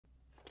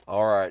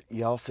All right,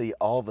 y'all see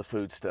all the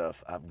food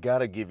stuff. I've got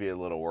to give you a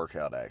little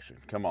workout action.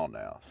 Come on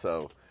now.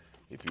 So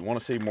if you want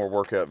to see more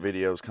workout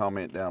videos,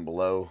 comment down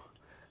below.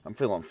 I'm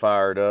feeling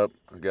fired up.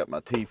 I've got my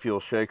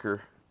TFUEL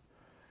shaker.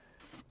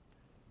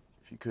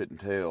 If you couldn't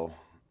tell,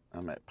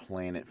 I'm at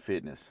Planet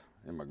Fitness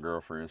in my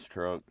girlfriend's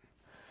truck.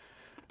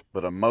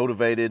 But I'm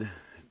motivated.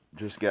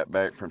 Just got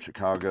back from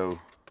Chicago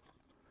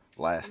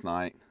last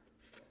night.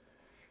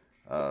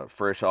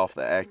 Fresh off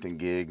the acting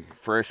gig.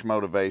 Fresh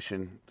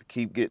motivation to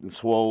keep getting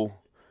swole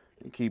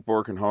and keep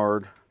working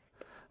hard.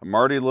 I'm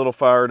already a little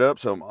fired up,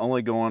 so I'm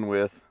only going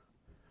with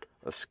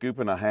a scoop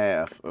and a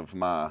half of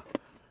my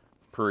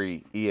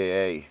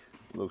pre-EAA.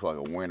 Looks like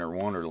a winter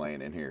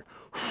wonderland in here.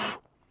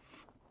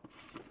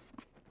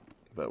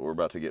 But we're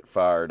about to get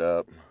fired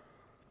up.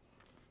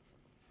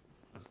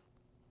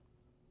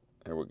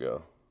 There we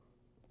go.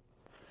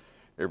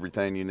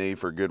 Everything you need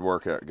for a good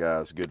workout,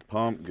 guys. Good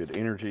pump, good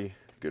energy,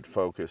 good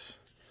focus,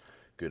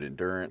 good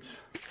endurance.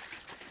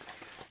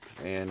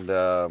 And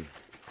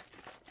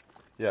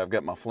yeah, I've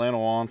got my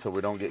flannel on so we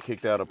don't get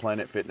kicked out of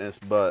Planet Fitness,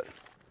 but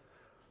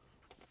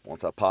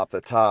once I pop the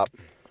top,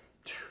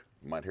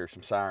 you might hear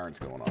some sirens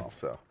going off.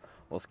 So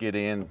let's get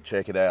in,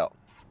 check it out.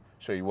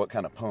 Show you what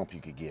kind of pump you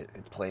could get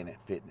at Planet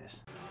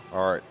Fitness.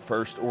 All right,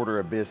 first order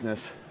of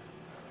business,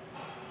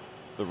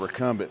 the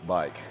recumbent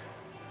bike.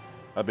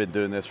 I've been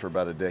doing this for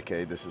about a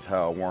decade. This is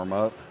how I warm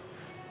up.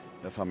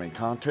 If I'm in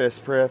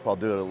contest prep, I'll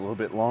do it a little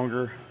bit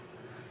longer.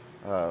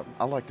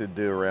 I like to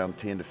do around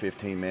 10 to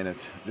 15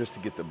 minutes just to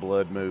get the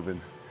blood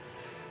moving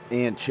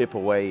and chip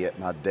away at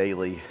my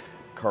daily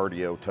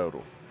cardio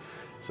total.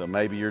 So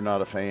maybe you're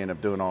not a fan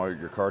of doing all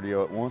your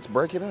cardio at once.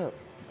 Break it up.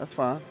 That's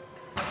fine.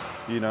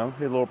 You know,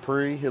 hit a little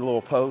pre, hit a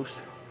little post.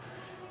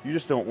 You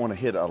just don't want to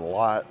hit a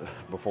lot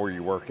before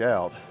you work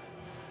out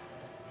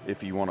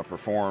if you want to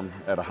perform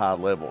at a high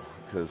level,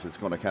 because it's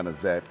going to kind of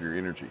zap your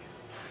energy.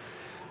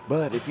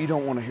 But if you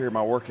don't want to hear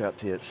my workout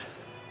tips,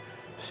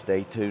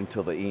 stay tuned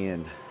till the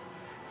end,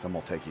 because I'm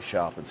going to take you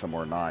shopping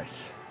somewhere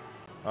nice.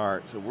 All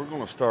right, so we're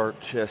going to start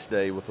chest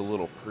day with a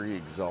little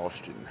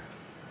pre-exhaustion.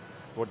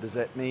 What does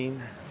that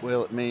mean?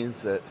 Well, it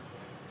means that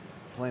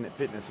Planet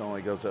Fitness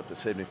only goes up to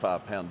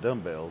 75-pound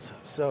dumbbells,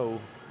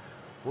 so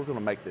we're going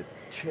to make the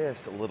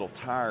chest a little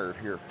tired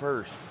here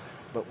first,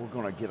 but we're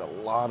going to get a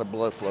lot of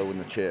blood flow in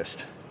the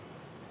chest.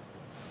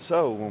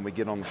 So when we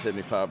get on the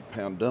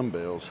 75-pound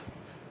dumbbells,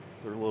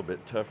 they're a little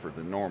bit tougher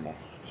than normal.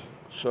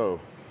 So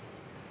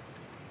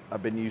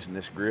I've been using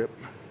this grip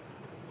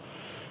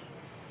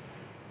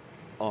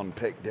on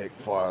pec deck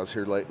flies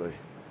here lately.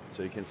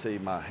 So you can see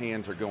my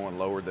hands are going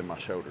lower than my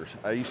shoulders.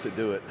 I used to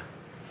do it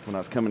when I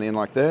was coming in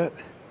like that.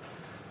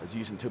 I was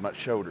using too much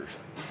shoulders.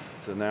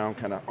 So now I'm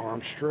kind of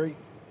arms straight.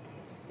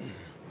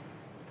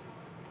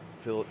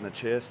 Feel it in the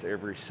chest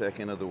every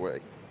second of the way.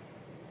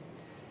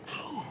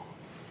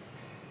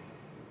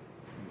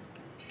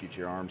 Get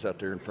your arms out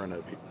there in front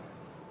of you.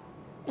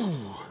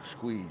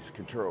 Squeeze,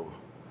 control.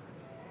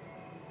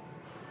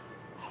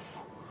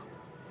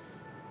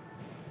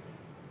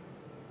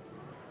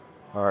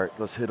 All right,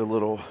 let's hit a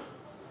little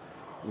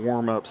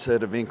warm-up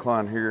set of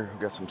incline here.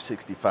 We've got some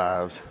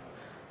 65s.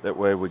 That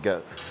way we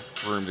got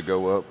room to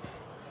go up.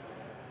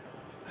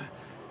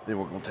 Then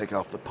we're gonna take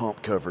off the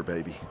pump cover,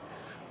 baby.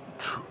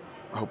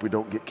 I hope we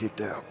don't get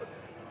kicked out.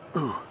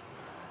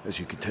 As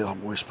you can tell,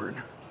 I'm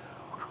whispering.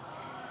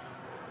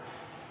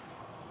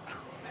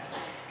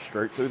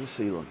 Straight through the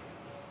ceiling.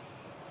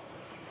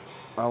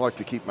 I like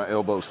to keep my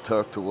elbows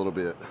tucked a little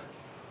bit.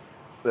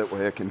 That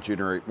way I can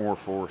generate more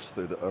force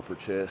through the upper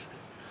chest.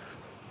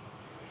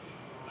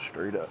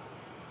 Straight up.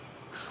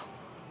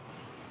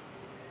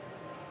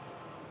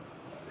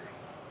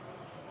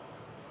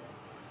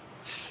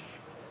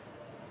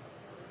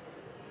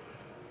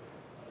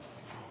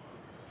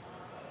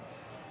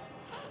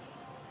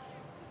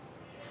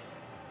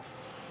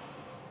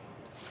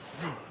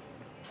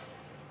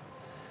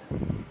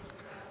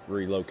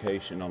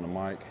 Relocation on the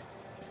mic.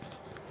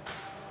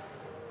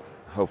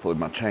 Hopefully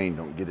my chain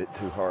don't get it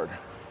too hard.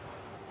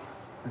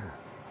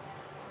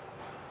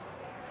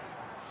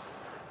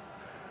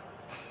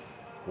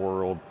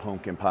 World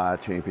Pumpkin Pie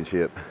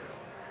Championship.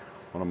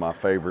 One of my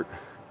favorite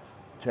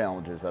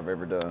challenges I've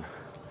ever done.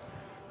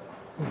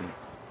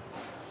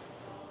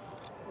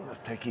 Let's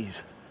take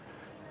these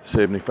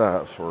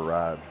 75s for a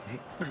ride.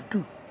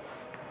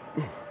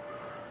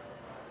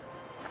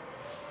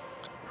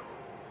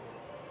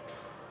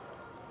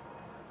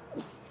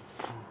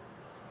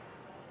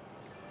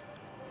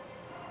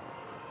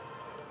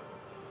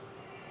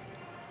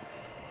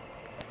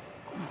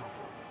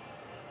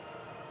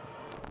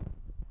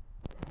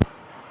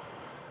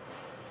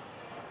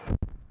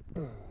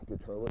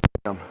 Control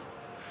it down.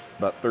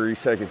 About 30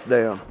 seconds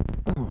down.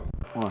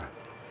 1,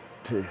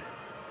 2,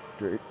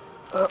 3,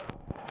 up.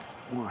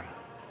 1,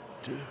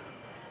 2,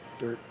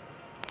 3.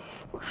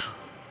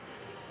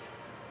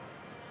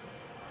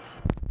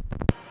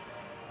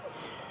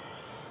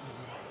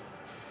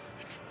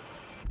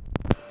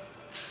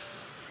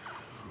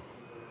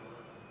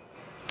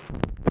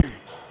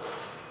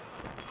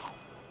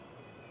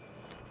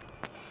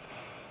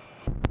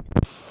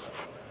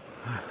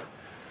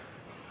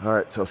 All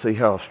right, so see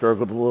how I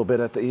struggled a little bit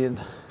at the end?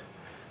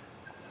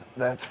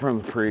 That's from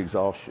the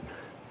pre-exhaustion.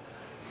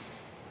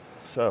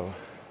 So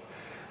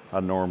I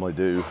normally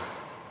do,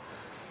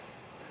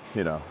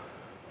 you know,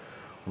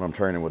 when I'm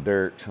training with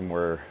Derek,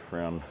 somewhere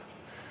around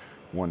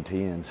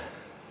 110s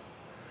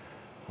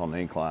on the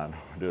incline.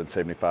 We're doing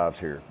 75s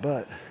here,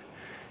 but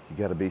you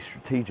got to be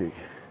strategic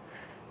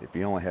if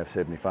you only have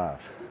 75s.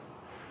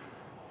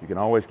 You can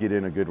always get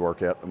in a good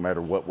workout no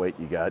matter what weight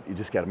you got. You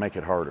just got to make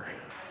it harder.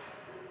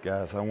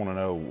 Guys, I want to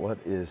know, what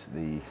is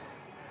the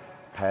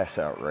pass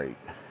out rate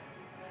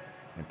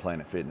in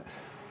Planet Fitness?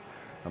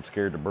 I'm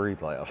scared to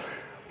breathe loud.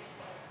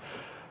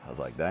 I was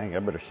like, dang, I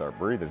better start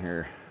breathing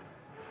here.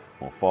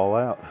 Won't fall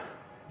out.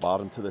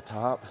 Bottom to the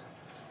top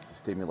to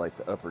stimulate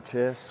the upper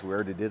chest. We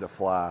already did a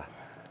fly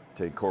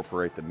to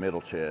incorporate the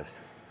middle chest.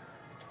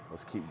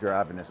 Let's keep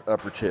driving this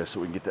upper chest so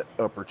we can get that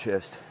upper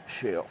chest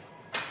shelf.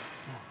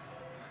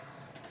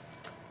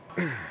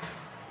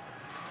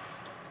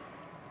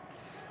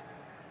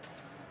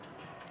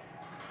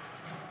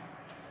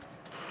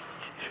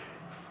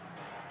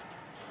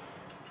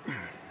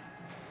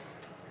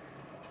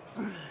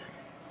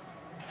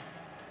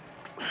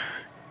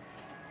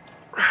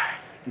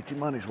 Get your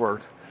money's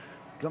worth.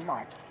 Come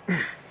on.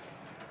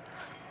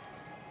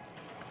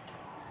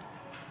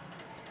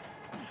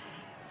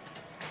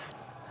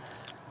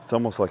 It's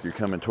almost like you're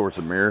coming towards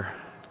the mirror.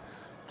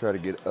 Try to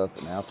get up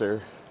and out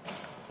there.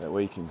 That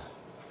way you can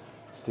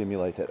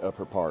stimulate that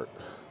upper part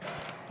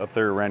up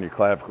there around your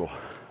clavicle.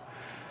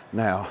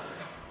 Now,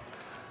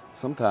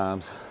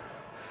 sometimes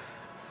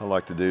I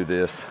like to do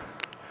this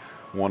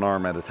one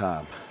arm at a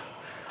time,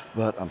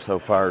 but I'm so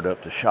fired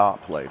up to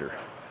shop later.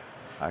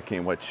 I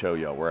can't wait to show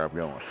y'all where I'm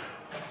going.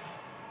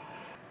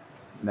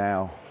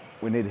 Now,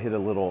 we need to hit a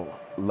little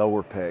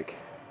lower pec.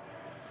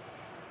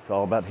 It's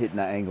all about hitting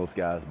the angles,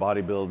 guys.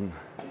 Bodybuilding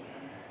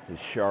is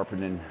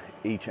sharpening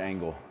each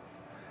angle,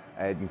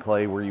 adding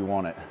clay where you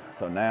want it.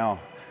 So now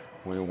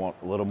we want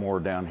a little more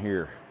down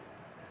here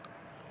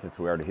since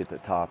we already hit the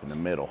top and the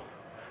middle.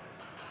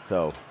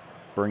 So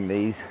bring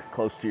these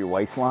close to your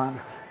waistline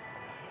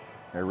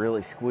and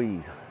really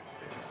squeeze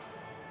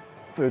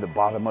through the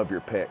bottom of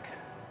your pecs.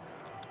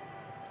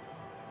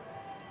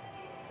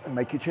 And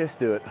make your chest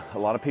do it. A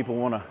lot of people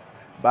want to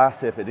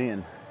bicep it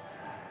in.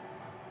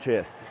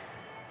 Chest.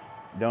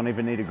 Don't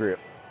even need a grip.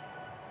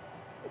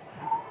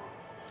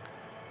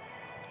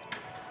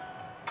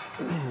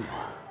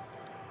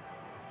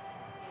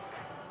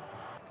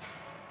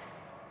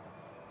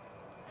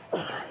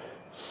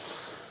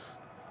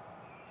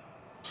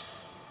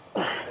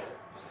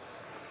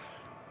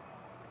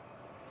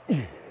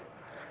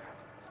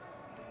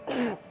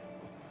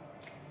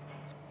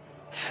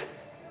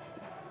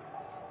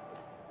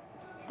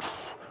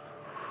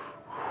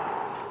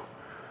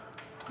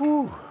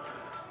 Whew.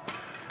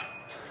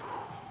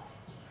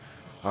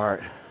 All right,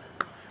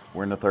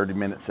 we're in the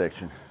 30-minute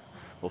section.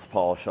 Let's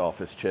polish off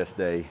this chest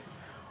day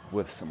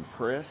with some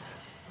press.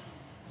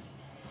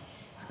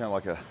 It's kind of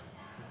like a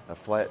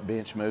flat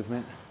bench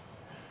movement.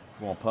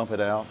 We're gonna pump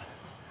it out.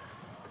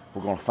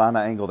 We're gonna find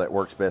an angle that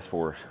works best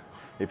for us.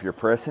 If you're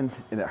pressing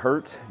and it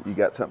hurts, you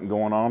got something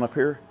going on up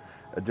here,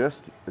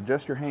 adjust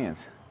your hands.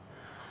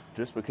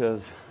 Just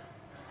because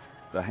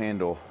the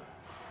handle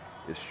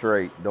is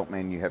straight don't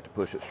mean you have to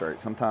push it straight.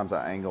 Sometimes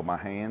I angle my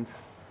hands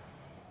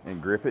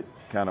and grip it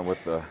kind of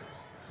with the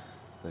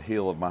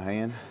heel of my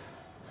hand.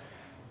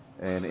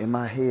 And in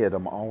my head,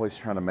 I'm always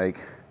trying to make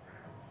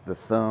the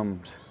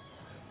thumbs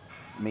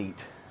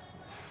meet.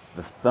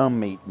 The thumb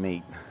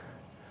meet.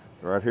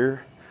 Right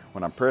here,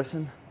 when I'm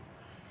pressing,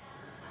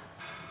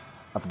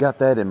 I've got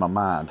that in my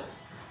mind.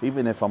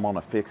 Even if I'm on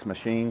a fixed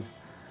machine,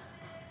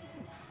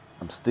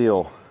 I'm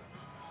still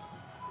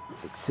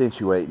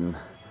accentuating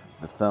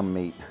the thumb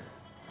meet.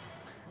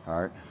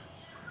 All right,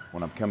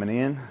 when I'm coming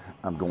in,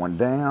 I'm going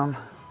down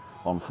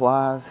on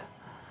flies.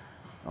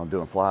 I'm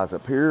doing flies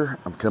up here.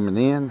 I'm coming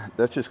in.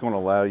 That's just going to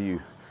allow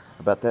you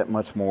about that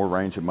much more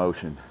range of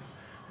motion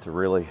to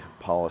really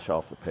polish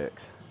off the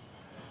pecs.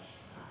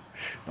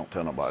 Shh, don't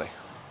tell nobody.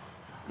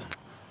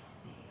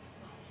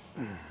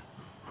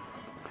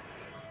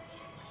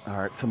 All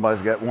right,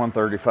 somebody's got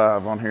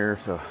 135 on here,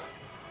 so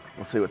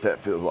we'll see what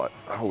that feels like.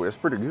 Oh, it's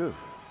pretty good.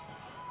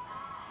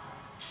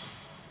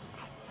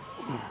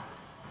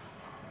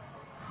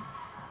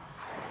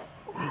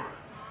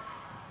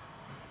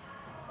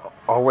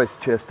 Always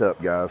chest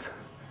up, guys.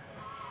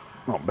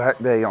 On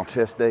back day, on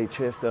chest day,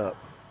 chest up.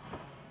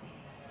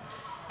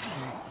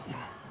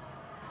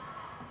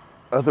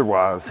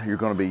 Otherwise, you're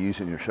going to be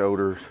using your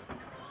shoulders,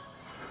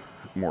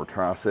 more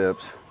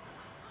triceps.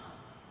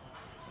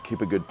 Keep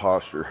a good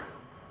posture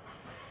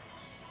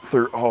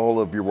through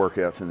all of your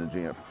workouts in the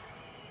gym.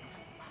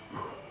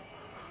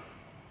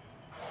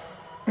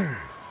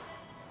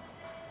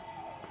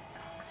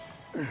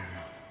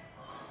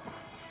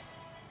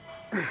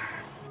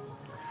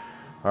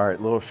 All right,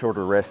 a little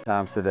shorter rest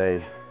times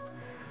today.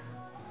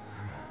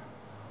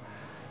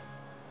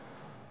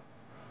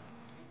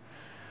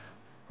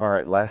 All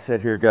right, last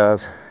set here,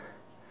 guys,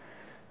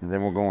 and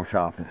then we're going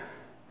shopping.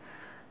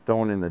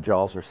 Throwing in the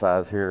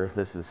Jawzrsize here.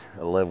 This is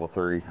a level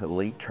 3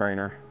 elite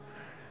trainer.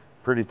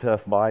 Pretty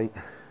tough bite,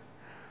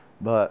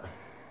 but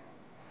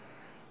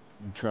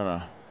I'm trying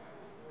to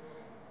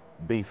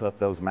beef up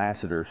those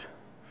masseters,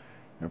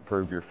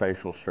 improve your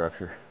facial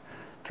structure.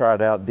 Try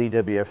it out,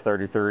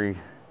 DWF33,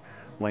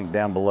 link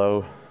down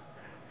below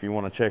if you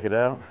want to check it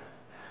out.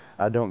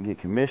 I don't get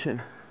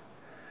commission.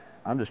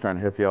 I'm just trying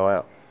to help y'all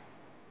out,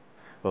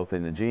 both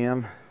in the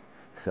gym,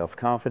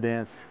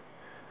 self-confidence,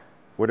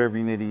 whatever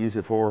you need to use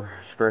it for,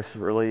 stress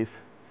relief,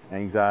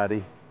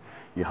 anxiety.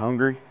 You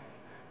hungry?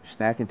 You're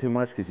snacking too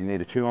much because you need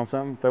to chew on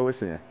something? Throw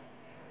this in.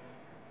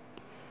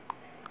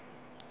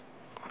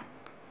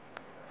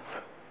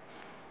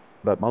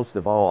 But most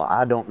of all,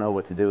 I don't know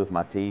what to do with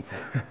my teeth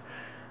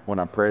when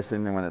I'm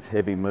pressing and when it's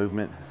heavy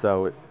movement.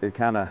 So it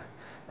kind of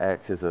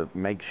acts as a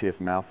makeshift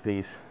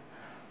mouthpiece.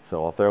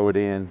 So I'll throw it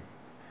in,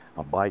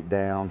 I'll bite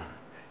down,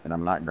 and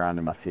I'm not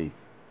grinding my teeth.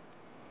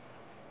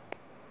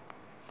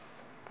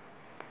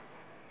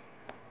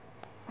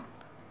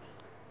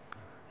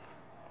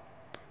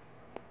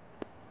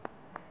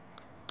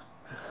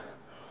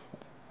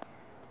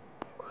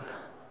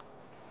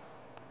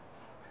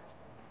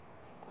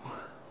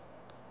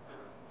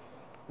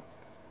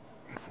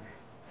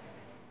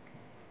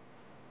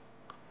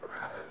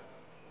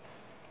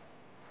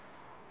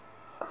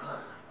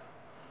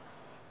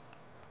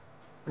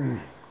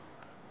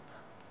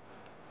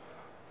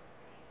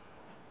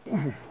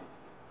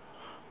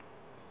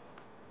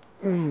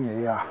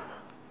 Yeah.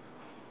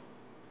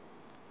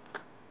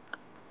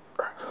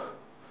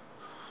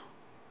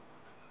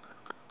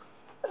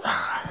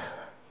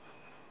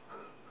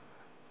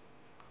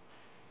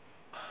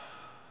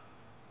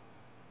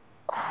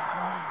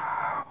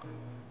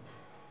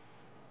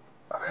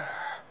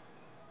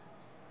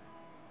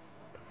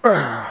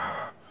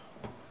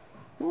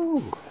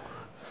 Woo.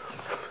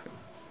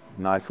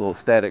 Nice little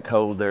static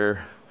hold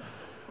there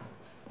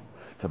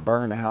to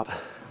burn out.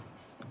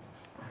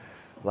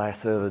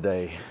 Last of the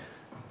day.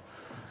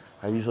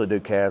 I usually do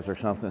calves or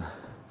something,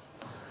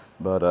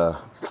 but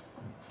got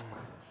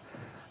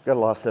a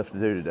lot of stuff to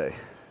do today.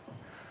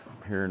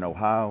 I'm here in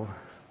Ohio.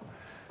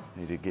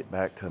 Need to get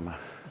back to my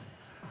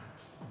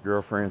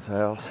girlfriend's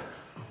house,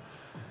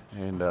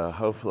 and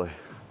hopefully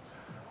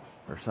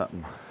there's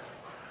something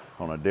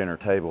on a dinner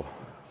table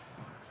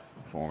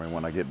for me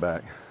when I get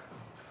back.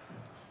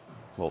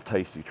 A little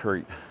tasty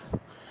treat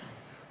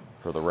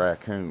for the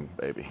raccoon,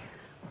 baby.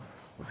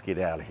 Let's get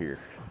out of here.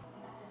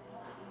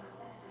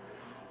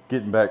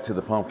 Getting back to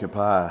the pumpkin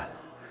pie.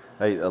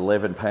 Ate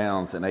 11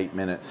 pounds in 8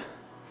 minutes.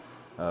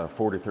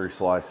 43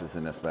 slices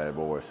in this bad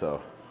boy.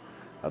 So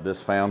I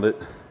just found it.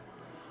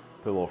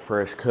 Put a little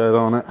fresh cut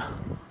on it.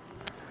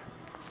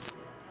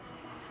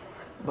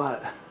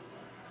 But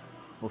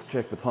let's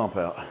check the pump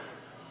out.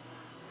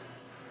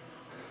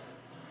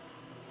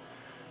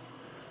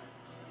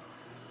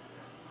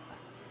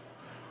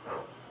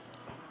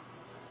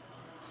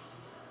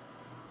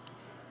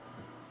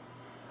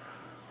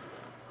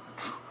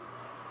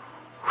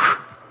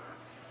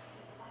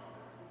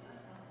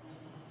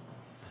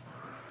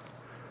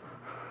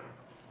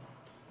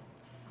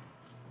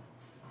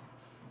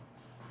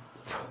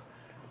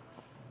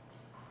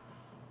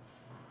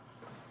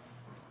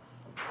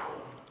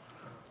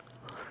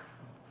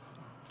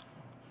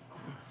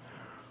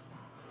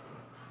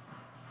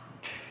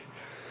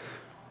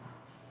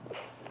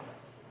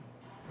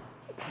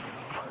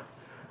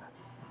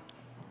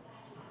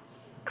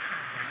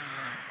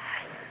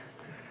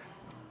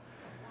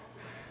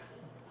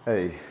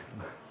 Hey,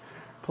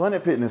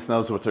 Planet Fitness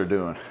knows what they're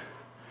doing.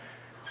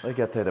 They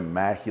got that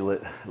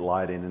immaculate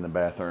lighting in the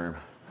bathroom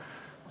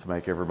to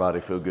make everybody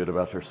feel good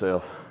about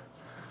themselves.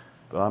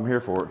 But I'm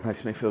here for it. It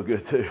makes me feel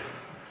good too.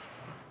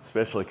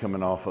 Especially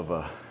coming off of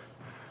a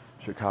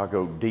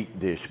Chicago deep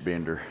dish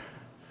bender.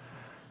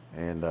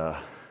 And but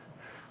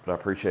I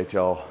appreciate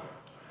y'all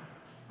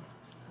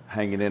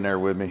hanging in there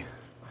with me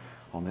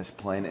on this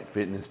Planet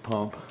Fitness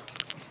pump.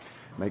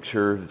 Make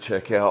sure to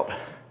check out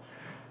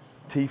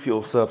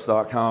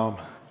TFUELSubs.com.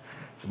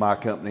 It's my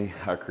company.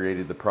 I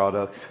created the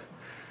products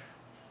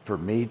for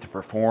me to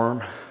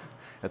perform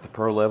at the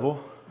pro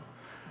level,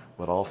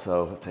 but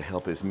also to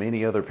help as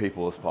many other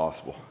people as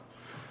possible.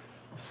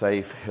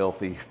 Safe,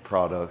 healthy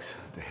products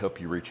to help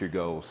you reach your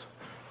goals.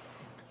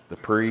 The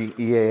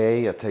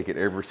pre-EAA, I take it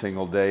every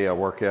single day I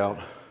work out.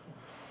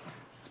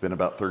 It's been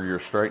about 3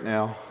 years straight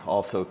now.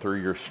 Also 3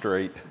 years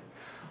straight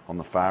on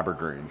the fiber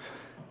greens.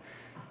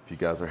 If you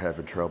guys are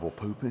having trouble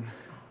pooping,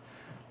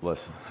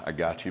 listen, I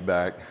got you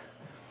back.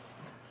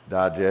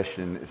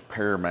 Digestion is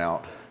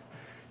paramount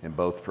in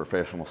both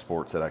professional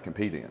sports that I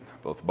compete in,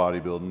 both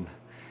bodybuilding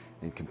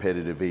and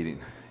competitive eating.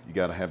 You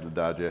gotta have the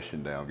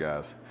digestion down,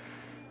 guys.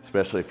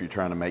 Especially if you're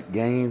trying to make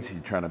gains,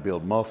 you're trying to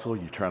build muscle,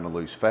 you're trying to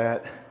lose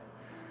fat.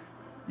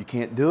 You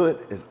can't do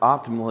it as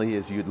optimally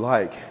as you'd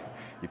like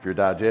if your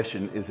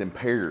digestion is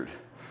impaired.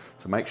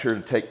 So make sure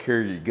to take care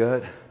of your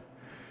gut,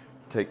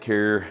 take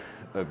care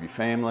of your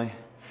family,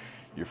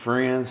 your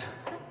friends.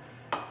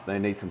 If they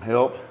need some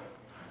help,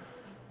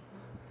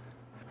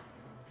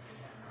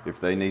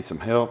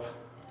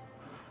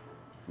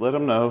 let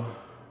them know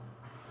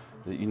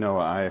that you know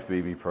an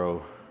IFBB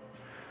pro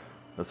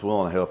that's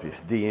willing to help you.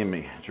 DM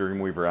me,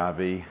 Dreamweaver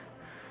IV.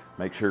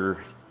 Make sure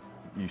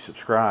you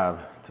subscribe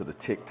to the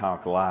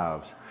TikTok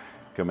lives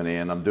coming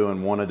in. I'm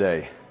doing one a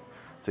day.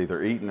 It's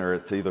either eating or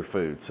it's either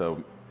food.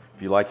 So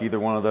if you like either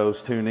one of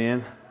those, tune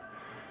in.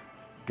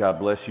 God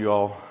bless you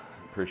all.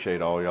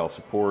 Appreciate all y'all's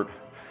support.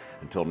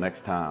 Until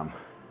next time,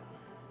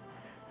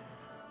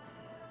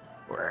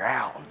 we're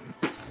out.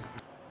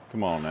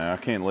 Come on now, I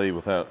can't leave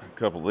without a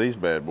couple of these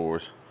bad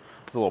boys.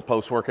 It's a little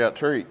post-workout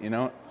treat, you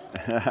know?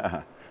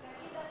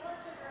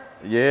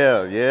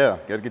 Yeah,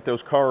 gotta get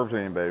those carbs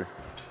in, baby.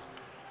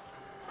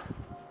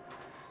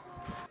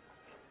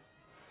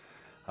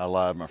 I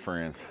lied, my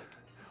friends.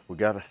 We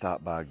gotta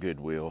stop by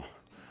Goodwill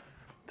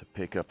to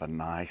pick up a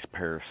nice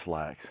pair of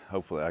slacks.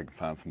 Hopefully I can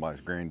find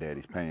somebody's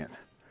granddaddy's pants.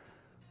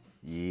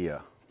 Yeah.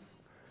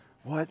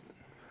 What?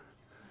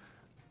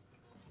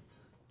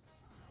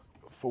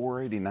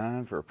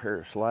 $4.89 for a pair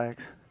of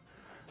slacks?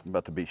 I'm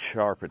about to be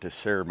sharp at this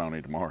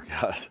ceremony tomorrow,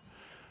 guys.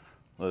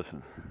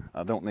 Listen,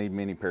 I don't need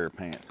many pair of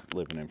pants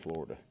living in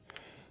Florida.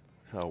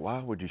 So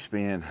why would you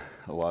spend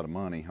a lot of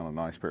money on a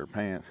nice pair of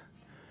pants?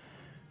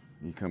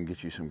 You come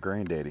get you some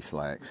granddaddy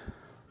slacks.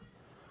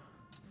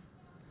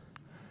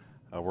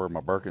 I'll wear my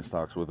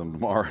Birkenstocks with them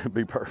tomorrow. It'd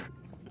be perfect.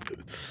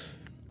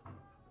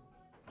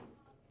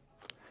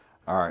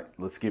 All right,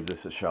 let's give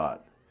this a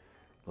shot.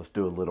 Let's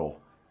do a little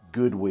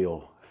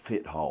Goodwill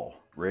fit haul.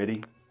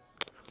 Ready?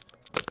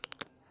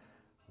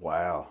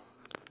 Wow,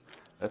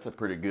 that's a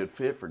pretty good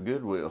fit for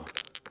Goodwill.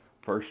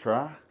 First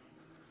try.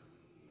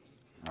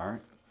 All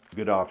right,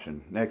 good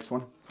option. Next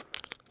one.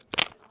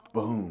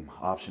 Boom,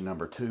 option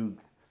number 2,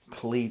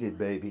 pleated,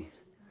 baby,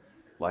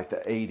 like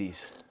the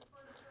 80s.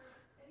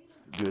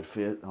 Good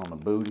fit on the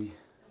booty.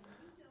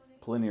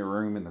 Plenty of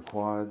room in the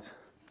quads.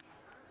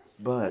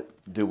 But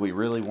do we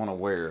really want to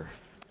wear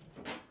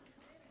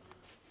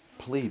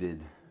pleated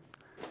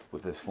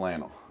with this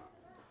flannel?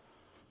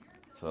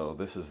 So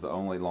this is the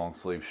only long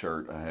sleeve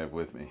shirt I have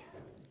with me.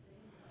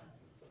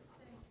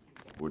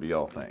 What do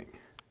y'all think?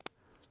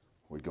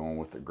 We going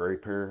with the gray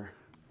pair,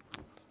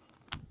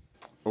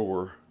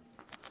 or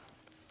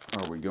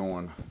are we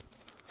going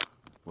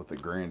with the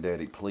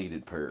granddaddy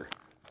pleated pair?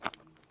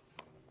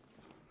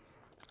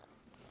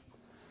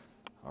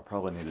 I'll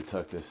probably need to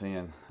tuck this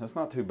in. That's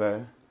not too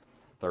bad.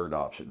 Third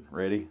option.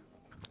 Ready?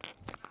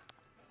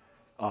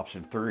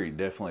 Option 3,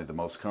 definitely the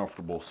most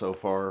comfortable so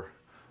far.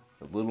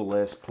 A little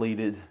less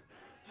pleated,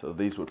 so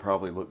these would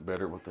probably look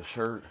better with the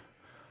shirt.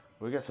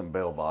 We got some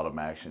bell bottom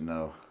action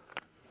though.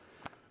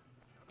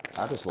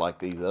 I just like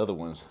these other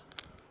ones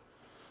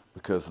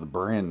because of the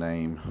brand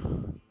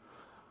name.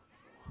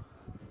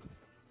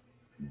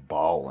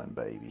 Ballin',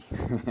 baby.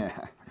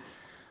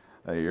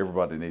 Hey,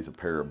 everybody needs a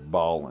pair of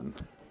ballin'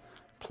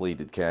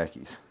 pleated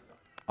khakis.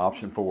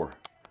 Option 4.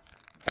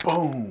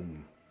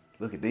 Boom!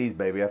 Look at these,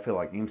 baby. I feel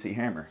like MC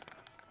Hammer.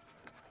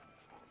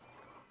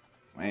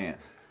 Man.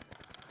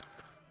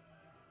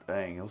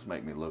 Dang, those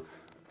make me look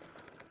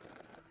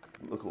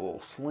a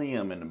little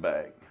slim in the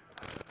back.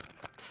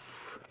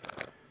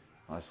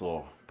 Nice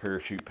little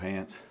parachute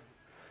pants.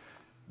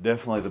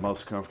 Definitely the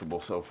most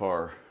comfortable so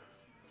far.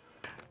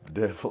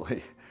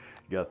 Definitely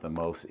got the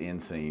most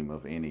inseam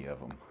of any of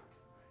them.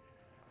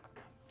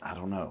 I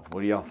don't know.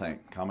 What do y'all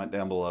think? Comment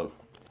down below.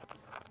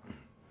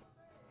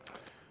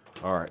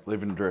 All right,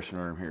 leaving the dressing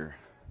room here.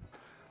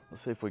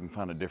 Let's see if we can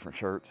find a different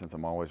shirt since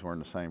I'm always wearing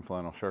the same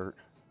flannel shirt.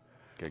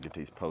 Gotta get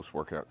these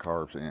post-workout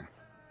carbs in.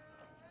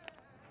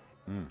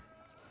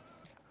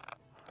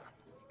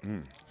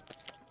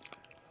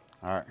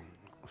 All right,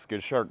 let's get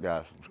a shirt,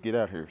 guys. Let's get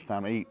out here. It's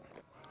time to eat.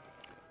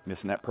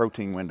 Missing that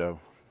protein window.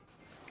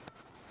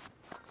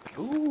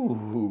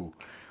 Ooh,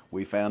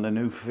 we found a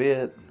new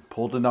fit.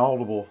 Pulled an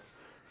audible.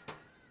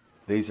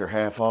 These are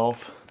half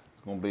off.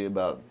 It's gonna be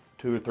about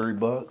 $2 or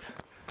 $3.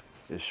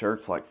 This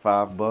shirt's like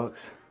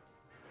 $5.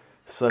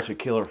 Such a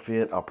killer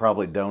fit. I'll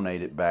probably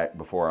donate it back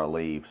before I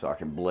leave so I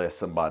can bless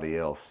somebody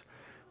else.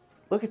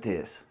 Look at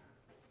this.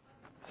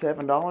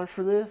 $7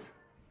 for this?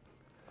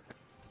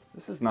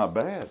 This is not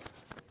bad.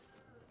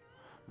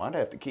 Might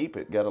have to keep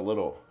it. Got a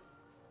little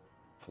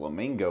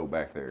flamingo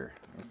back there.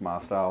 That's my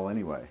style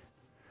anyway.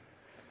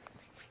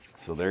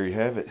 So there you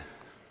have it.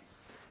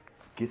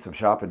 Get some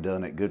shopping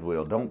done at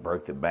Goodwill. Don't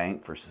break the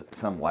bank for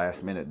some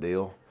last minute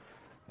deal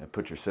and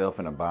put yourself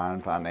in a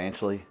bind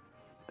financially.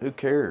 Who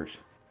cares?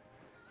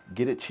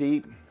 Get it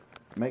cheap.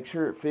 Make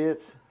sure it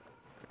fits.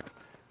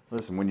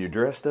 Listen, when you're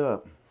dressed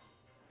up,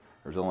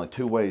 there's only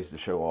 2 ways to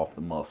show off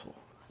the muscle.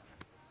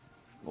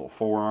 A little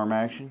forearm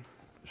action.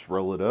 Just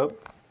roll it up.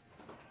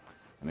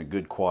 And a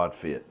good quad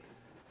fit.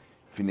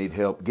 If you need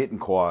help getting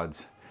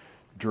quads,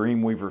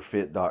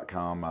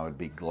 dreamweaverfit.com. I would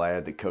be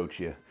glad to coach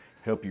you,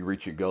 help you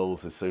reach your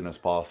goals as soon as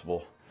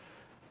possible.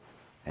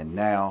 And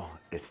now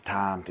it's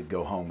time to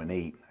go home and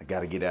eat. I got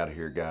to get out of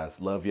here, guys.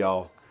 Love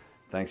y'all.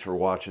 Thanks for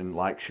watching.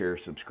 Like, share,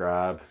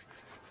 subscribe.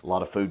 A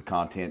lot of food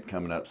content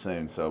coming up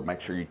soon, so make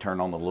sure you turn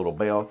on the little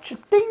bell,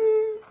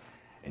 cha-ding,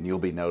 and you'll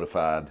be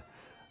notified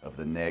of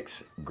the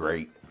next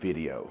great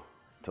video.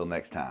 Till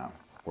next time.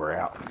 We're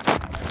out.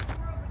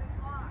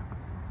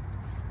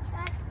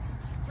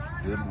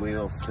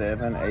 Goodwill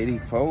 780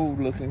 fold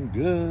looking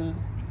good.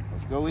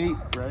 Let's go eat,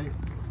 Ray.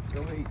 Let's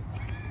go eat.